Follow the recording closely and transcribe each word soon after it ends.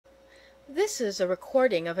This is a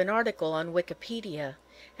recording of an article on Wikipedia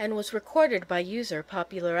and was recorded by user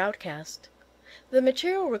Popular Outcast. The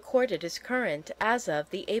material recorded is current as of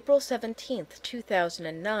the April 17th,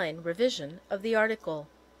 2009 revision of the article.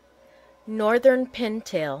 Northern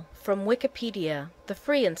Pintail from Wikipedia, the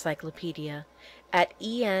free encyclopedia, at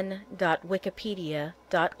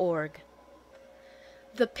en.wikipedia.org.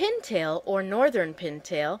 The pintail, or northern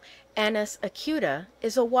pintail, Anas acuta,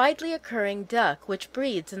 is a widely occurring duck which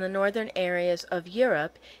breeds in the northern areas of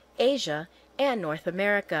Europe, Asia, and North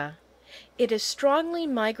America. It is strongly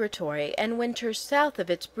migratory and winters south of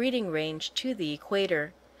its breeding range to the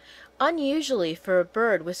equator. Unusually for a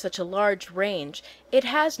bird with such a large range, it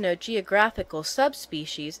has no geographical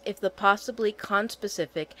subspecies if the possibly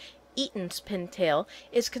conspecific Eaton's pintail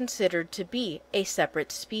is considered to be a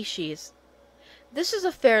separate species. This is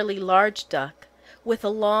a fairly large duck, with a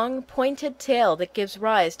long, pointed tail that gives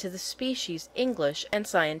rise to the species' English and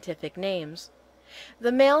scientific names.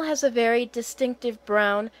 The male has a very distinctive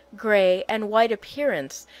brown, gray, and white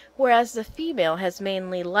appearance, whereas the female has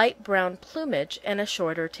mainly light brown plumage and a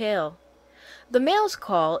shorter tail. The male's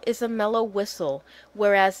call is a mellow whistle,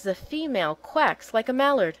 whereas the female quacks like a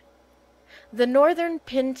mallard. The northern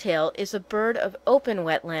pintail is a bird of open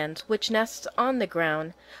wetlands which nests on the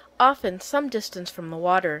ground, often some distance from the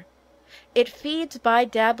water. It feeds by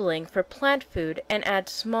dabbling for plant food and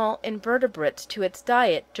adds small invertebrates to its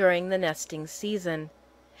diet during the nesting season.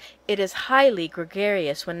 It is highly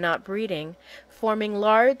gregarious when not breeding, forming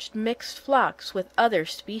large mixed flocks with other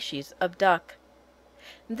species of duck.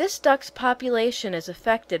 This duck's population is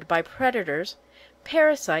affected by predators,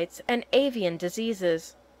 parasites, and avian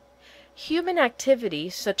diseases. Human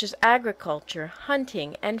activities such as agriculture,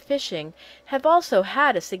 hunting, and fishing have also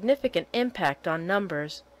had a significant impact on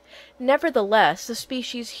numbers. Nevertheless, the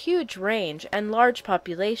species' huge range and large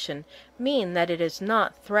population mean that it is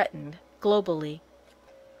not threatened globally.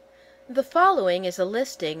 The following is a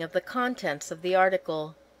listing of the contents of the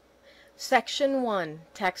article. Section 1.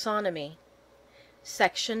 Taxonomy.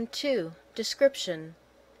 Section 2. Description.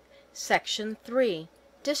 Section 3.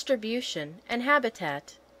 Distribution and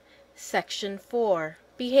habitat. Section 4.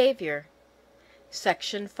 Behavior.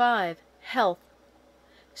 Section 5. Health.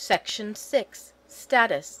 Section 6.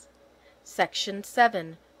 Status. Section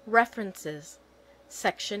 7. References.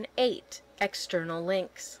 Section 8. External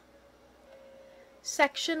links.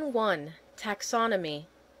 Section 1. Taxonomy.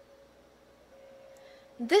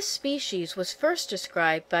 This species was first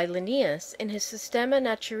described by Linnaeus in his Systema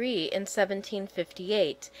Naturae in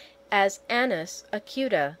 1758 as Anas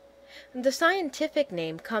acuta. The scientific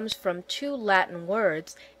name comes from two Latin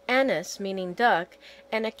words, anas meaning duck,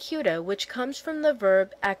 and acuta, which comes from the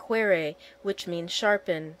verb acquere, which means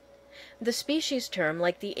sharpen. The species term,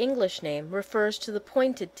 like the English name, refers to the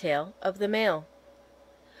pointed tail of the male.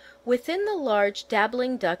 Within the large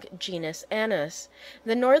dabbling duck genus Anas,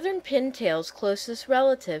 the northern pintail's closest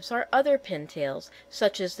relatives are other pintails,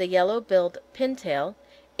 such as the yellow-billed pintail,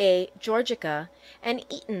 A. georgica, and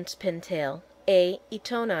Eaton's pintail, A.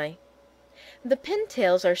 eatoni. The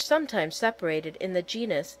pintails are sometimes separated in the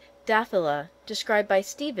genus Daphila, described by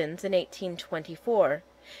Stevens in 1824,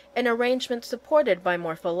 an arrangement supported by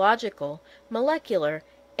morphological, molecular,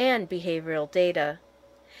 and behavioral data.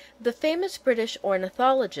 The famous British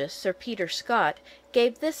ornithologist Sir Peter Scott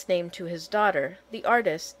gave this name to his daughter, the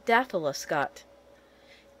artist Daphila Scott.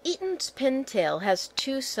 Eaton's pintail has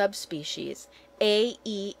two subspecies, A.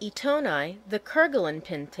 e. eatoni, the Kerguelen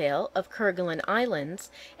pintail of Kerguelen Islands,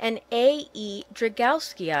 and A. e.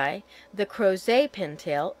 dragowskii, the Crozet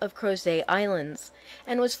pintail of Crozet Islands,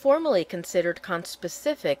 and was formerly considered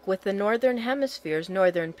conspecific with the Northern Hemisphere's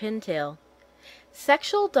northern pintail.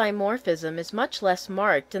 Sexual dimorphism is much less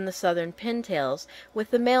marked in the southern pintails, with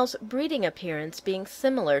the male's breeding appearance being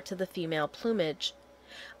similar to the female plumage.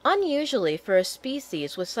 Unusually for a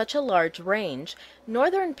species with such a large range,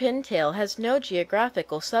 northern pintail has no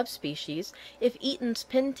geographical subspecies if Eaton's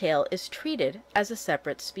pintail is treated as a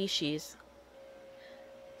separate species.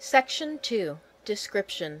 Section 2.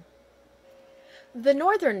 Description. The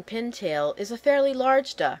northern pintail is a fairly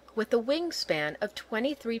large duck with a wingspan of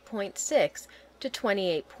 23.6 to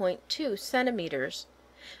 28.2 centimeters.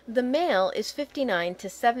 The male is 59 to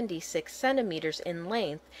 76 centimeters in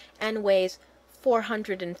length and weighs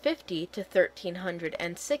 450 to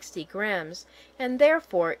 1,360 grams, and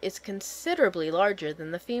therefore is considerably larger than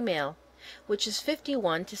the female, which is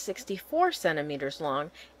 51 to 64 centimeters long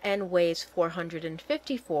and weighs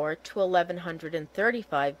 454 to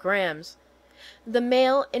 1,135 grams. The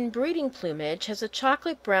male in breeding plumage has a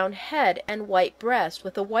chocolate brown head and white breast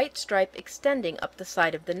with a white stripe extending up the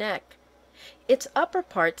side of the neck. Its upper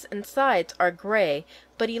parts and sides are gray,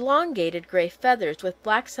 but elongated gray feathers with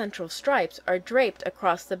black central stripes are draped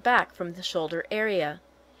across the back from the shoulder area.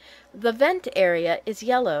 The vent area is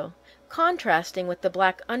yellow, contrasting with the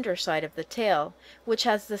black underside of the tail, which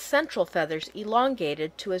has the central feathers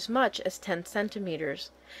elongated to as much as 10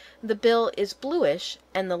 centimeters. The bill is bluish,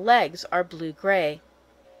 and the legs are blue-gray.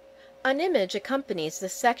 An image accompanies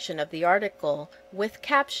this section of the article with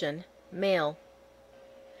caption, male.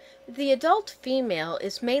 The adult female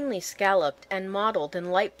is mainly scalloped and mottled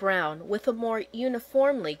in light brown with a more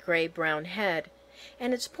uniformly gray-brown head,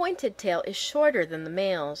 and its pointed tail is shorter than the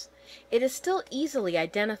male's. It is still easily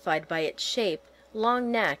identified by its shape,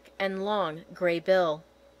 long neck, and long gray bill.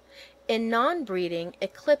 In non-breeding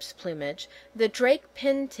eclipse plumage, the drake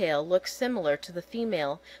pintail looks similar to the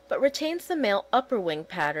female, but retains the male upper wing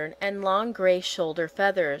pattern and long gray shoulder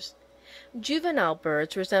feathers. Juvenile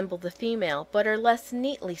birds resemble the female, but are less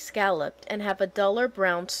neatly scalloped and have a duller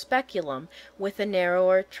brown speculum with a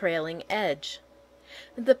narrower trailing edge.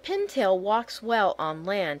 The pintail walks well on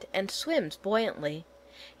land and swims buoyantly.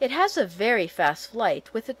 It has a very fast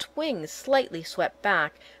flight, with its wings slightly swept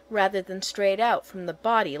back, rather than straight out from the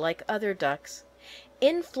body like other ducks.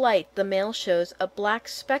 In flight the male shows a black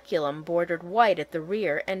speculum bordered white at the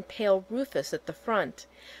rear and pale rufous at the front,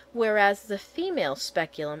 whereas the female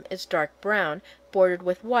speculum is dark brown, bordered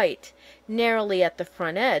with white, narrowly at the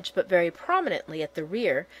front edge but very prominently at the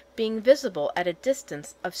rear, being visible at a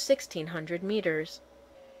distance of 1,600 meters.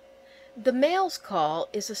 The male's call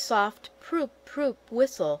is a soft proop-proop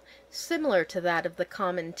whistle, similar to that of the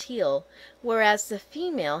common teal, whereas the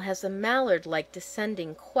female has a mallard-like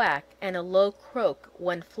descending quack and a low croak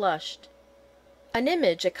when flushed. An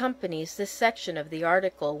image accompanies this section of the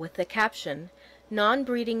article with the caption,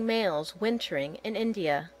 Non-breeding males wintering in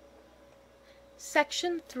India.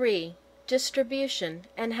 Section 3. Distribution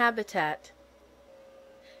and Habitat.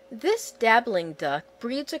 This dabbling duck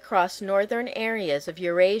breeds across northern areas of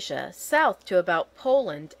Eurasia, south to about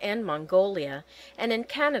Poland and Mongolia, and in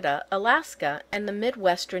Canada, Alaska, and the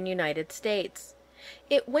Midwestern United States.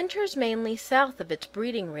 It winters mainly south of its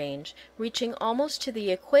breeding range, reaching almost to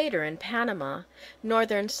the equator in Panama,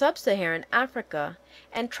 northern sub-Saharan Africa,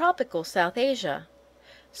 and tropical South Asia.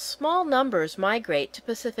 Small numbers migrate to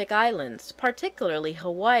Pacific islands, particularly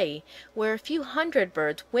Hawaii, where a few hundred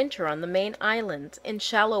birds winter on the main islands in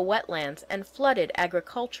shallow wetlands and flooded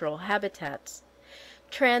agricultural habitats.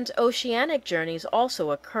 Transoceanic journeys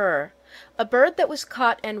also occur. A bird that was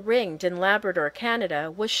caught and ringed in Labrador, Canada,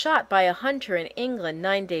 was shot by a hunter in England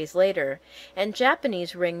 9 days later, and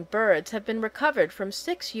Japanese ringed birds have been recovered from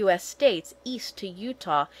 6 U.S. states east to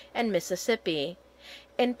Utah and Mississippi.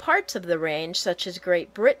 In parts of the range, such as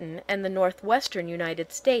Great Britain and the northwestern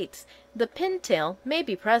United States, the pintail may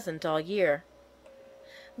be present all year.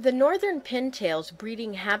 The northern pintail's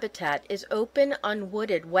breeding habitat is open,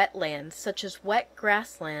 unwooded wetlands such as wet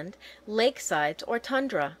grassland, lakesides, or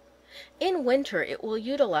tundra. In winter it will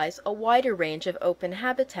utilize a wider range of open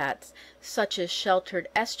habitats, such as sheltered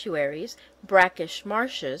estuaries, brackish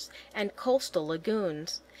marshes, and coastal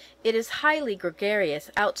lagoons. It is highly gregarious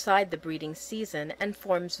outside the breeding season and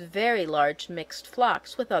forms very large mixed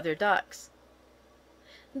flocks with other ducks.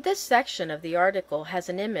 This section of the article has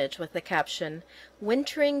an image with the caption,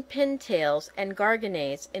 Wintering Pintails and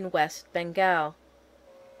Garganets in West Bengal.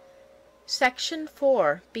 Section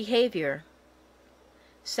 4. Behavior.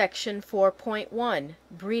 Section 4.1.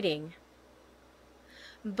 Breeding.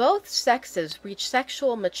 Both sexes reach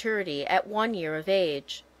sexual maturity at 1 year of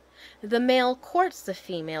age. The male courts the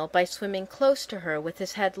female by swimming close to her with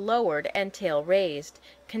his head lowered and tail raised,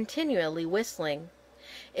 continually whistling.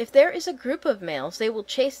 If there is a group of males, they will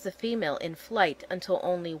chase the female in flight until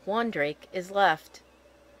only one drake is left.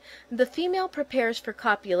 The female prepares for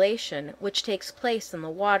copulation, which takes place in the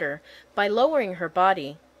water, by lowering her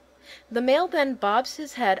body. The male then bobs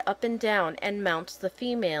his head up and down and mounts the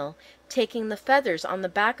female, taking the feathers on the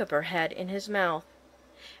back of her head in his mouth.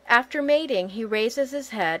 After mating, he raises his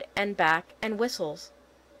head and back and whistles.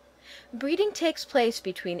 Breeding takes place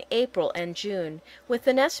between April and June, with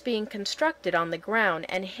the nest being constructed on the ground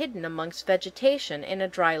and hidden amongst vegetation in a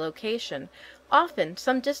dry location, often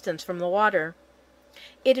some distance from the water.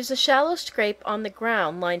 It is a shallow scrape on the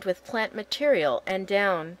ground lined with plant material and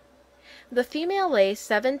down. The female lays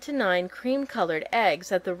 7 to 9 cream-colored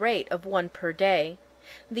eggs at the rate of 1 per day.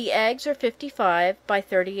 The eggs are 55 by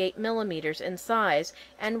 38 millimeters in size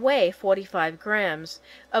and weigh 45 grams,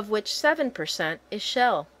 of which 7% is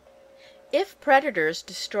shell. If predators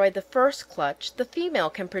destroy the first clutch, the female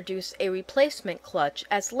can produce a replacement clutch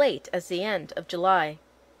as late as the end of July.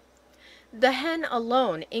 The hen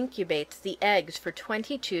alone incubates the eggs for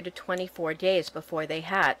 22 to 24 days before they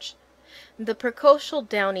hatch. The precocial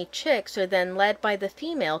downy chicks are then led by the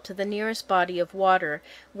female to the nearest body of water,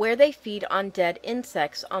 where they feed on dead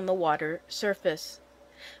insects on the water surface.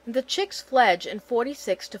 The chicks fledge in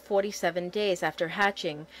 46 to 47 days after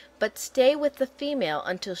hatching, but stay with the female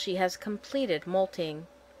until she has completed molting.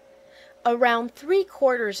 Around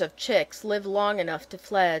 3/4 of chicks live long enough to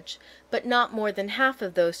fledge, but not more than half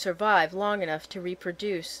of those survive long enough to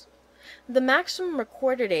reproduce. The maximum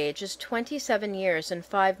recorded age is 27 years and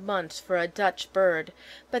 5 months for a Dutch bird,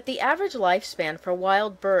 but the average lifespan for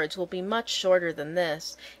wild birds will be much shorter than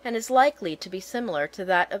this, and is likely to be similar to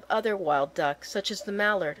that of other wild ducks, such as the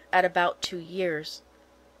mallard, at about 2 years.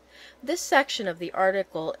 This section of the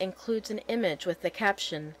article includes an image with the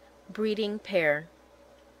caption, "Breeding Pair."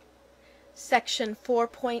 Section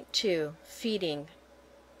 4.2, Feeding.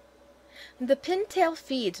 The pintail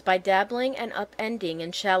feeds by dabbling and upending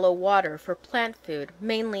in shallow water for plant food,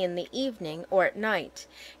 mainly in the evening or at night,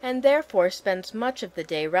 and therefore spends much of the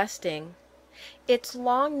day resting. Its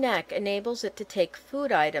long neck enables it to take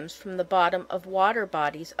food items from the bottom of water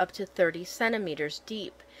bodies up to 30 centimeters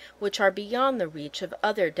deep, which are beyond the reach of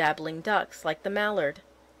other dabbling ducks like the mallard.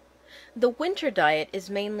 The winter diet is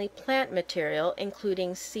mainly plant material,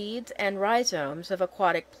 including seeds and rhizomes of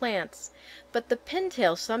aquatic plants, but the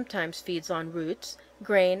pintail sometimes feeds on roots,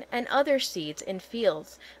 grain, and other seeds in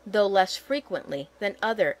fields, though less frequently than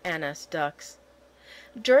other anas ducks.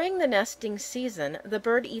 During the nesting season, the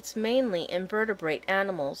bird eats mainly invertebrate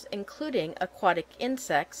animals, including aquatic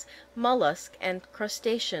insects, mollusks, and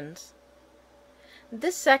crustaceans.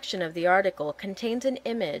 This section of the article contains an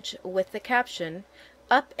image with the caption,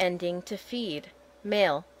 "Upending to feed,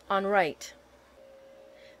 male on right."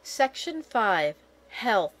 Section 5.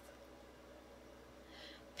 Health.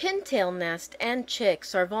 Pintail nest and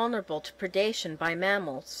chicks are vulnerable to predation by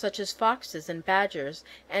mammals, such as foxes and badgers,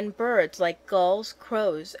 and birds like gulls,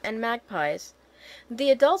 crows, and magpies.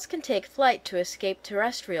 The adults can take flight to escape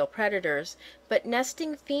terrestrial predators, but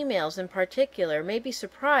nesting females in particular may be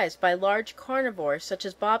surprised by large carnivores such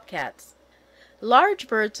as bobcats. Large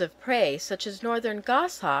birds of prey, such as northern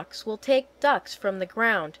goshawks, will take ducks from the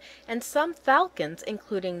ground, and some falcons,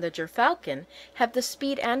 including the gerfalcon, have the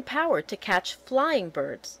speed and power to catch flying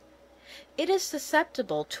birds. It is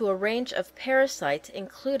susceptible to a range of parasites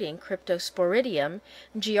including Cryptosporidium,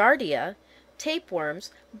 Giardia, tapeworms,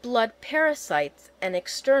 blood parasites, and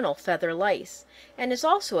external feather lice, and is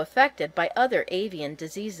also affected by other avian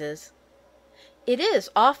diseases. It is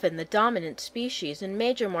often the dominant species in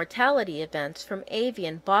major mortality events from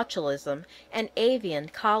avian botulism and avian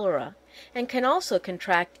cholera, and can also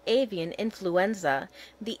contract avian influenza,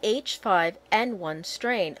 the H5N1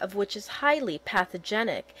 strain of which is highly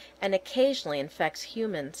pathogenic and occasionally infects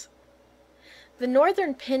humans. The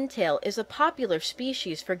northern pintail is a popular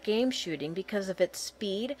species for game shooting because of its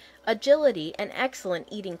speed, agility, and excellent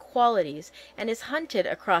eating qualities, and is hunted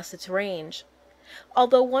across its range.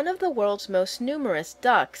 Although one of the world's most numerous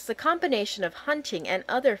ducks, the combination of hunting and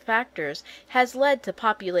other factors has led to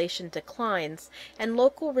population declines, and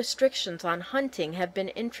local restrictions on hunting have been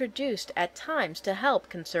introduced at times to help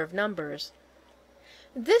conserve numbers.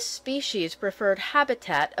 This species' preferred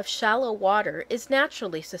habitat of shallow water is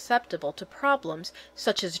naturally susceptible to problems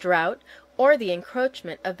such as drought or the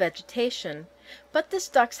encroachment of vegetation, but this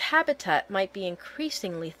duck's habitat might be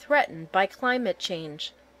increasingly threatened by climate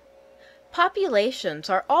change. Populations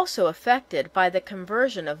are also affected by the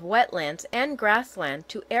conversion of wetlands and grassland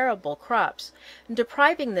to arable crops,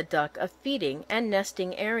 depriving the duck of feeding and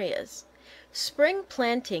nesting areas. Spring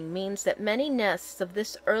planting means that many nests of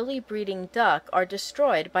this early breeding duck are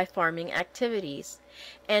destroyed by farming activities,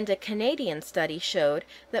 and a Canadian study showed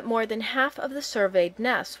that more than half of the surveyed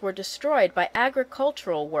nests were destroyed by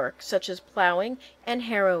agricultural work such as plowing and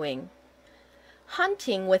harrowing.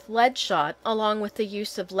 Hunting with lead shot, along with the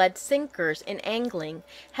use of lead sinkers in angling,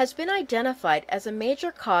 has been identified as a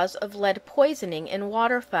major cause of lead poisoning in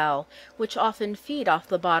waterfowl, which often feed off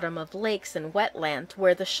the bottom of lakes and wetlands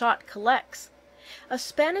where the shot collects. A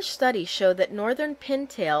Spanish study showed that northern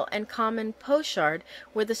pintail and common pochard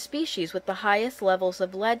were the species with the highest levels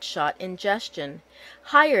of lead shot ingestion,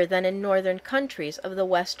 higher than in northern countries of the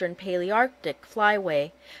western Palearctic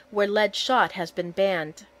flyway, where lead shot has been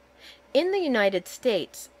banned. In the United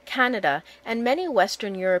States, Canada, and many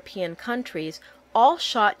Western European countries, all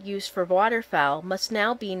shot used for waterfowl must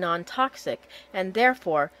now be non-toxic and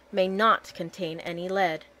therefore may not contain any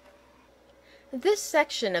lead. This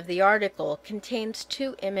section of the article contains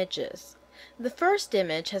 2 images. The first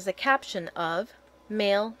image has a caption of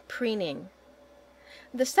 "Male preening."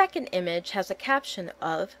 The second image has a caption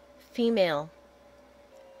of female.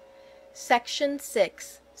 Section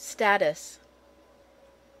 6. Status.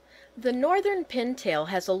 The northern pintail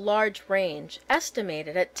has a large range,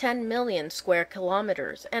 estimated at 10 million square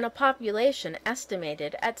kilometers, and a population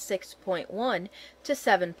estimated at 6.1 to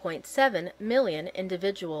 7.7 million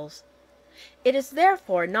individuals. It is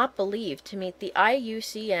therefore not believed to meet the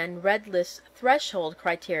IUCN Red List threshold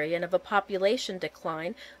criterion of a population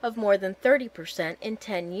decline of more than 30% in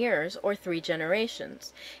 10 years or 3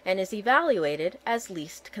 generations, and is evaluated as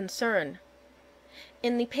least concern.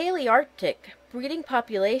 In the Palearctic, breeding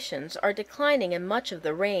populations are declining in much of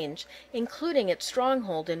the range, including its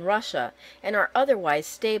stronghold in Russia, and are otherwise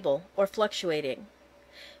stable or fluctuating.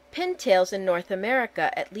 Pintails in North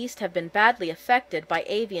America at least have been badly affected by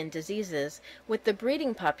avian diseases, with the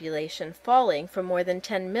breeding population falling from more than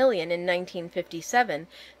 10 million in 1957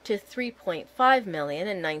 to 3.5 million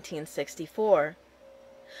in 1964.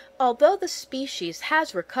 Although the species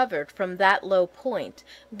has recovered from that low point,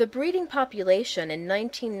 the breeding population in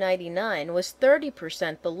 1999 was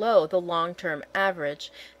 30% below the long-term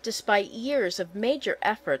average, despite years of major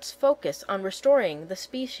efforts focused on restoring the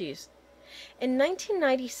species. In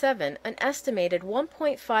 1997, an estimated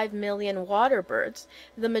 1.5 million water birds,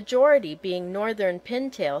 the majority being northern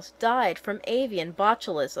pintails, died from avian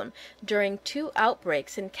botulism during 2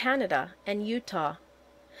 outbreaks in Canada and Utah.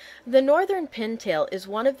 The northern pintail is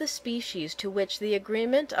one of the species to which the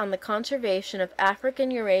Agreement on the Conservation of African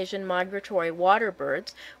Eurasian Migratory Water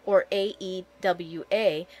Birds, or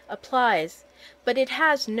AEWA, applies, but it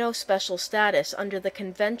has no special status under the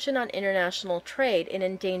Convention on International Trade in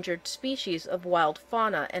Endangered Species of Wild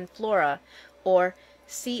Fauna and Flora, or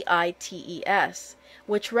CITES,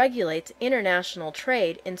 which regulates international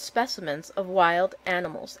trade in specimens of wild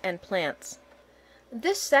animals and plants.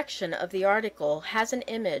 This section of the article has an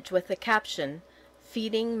image with the caption,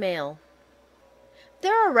 "Feeding Male."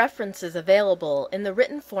 There are references available in the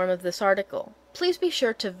written form of this article. Please be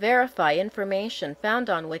sure to verify information found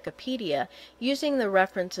on Wikipedia using the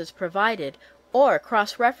references provided or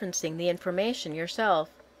cross-referencing the information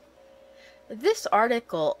yourself. This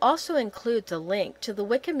article also includes a link to the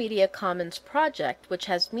Wikimedia Commons project, which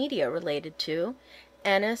has media related to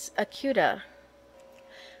Anas acuta.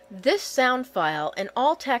 This sound file and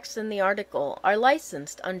all text in the article are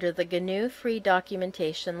licensed under the GNU Free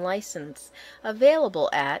Documentation License, available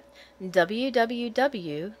at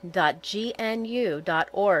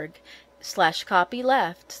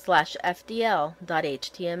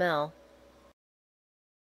www.gnu.org/copyleft/fdl.html.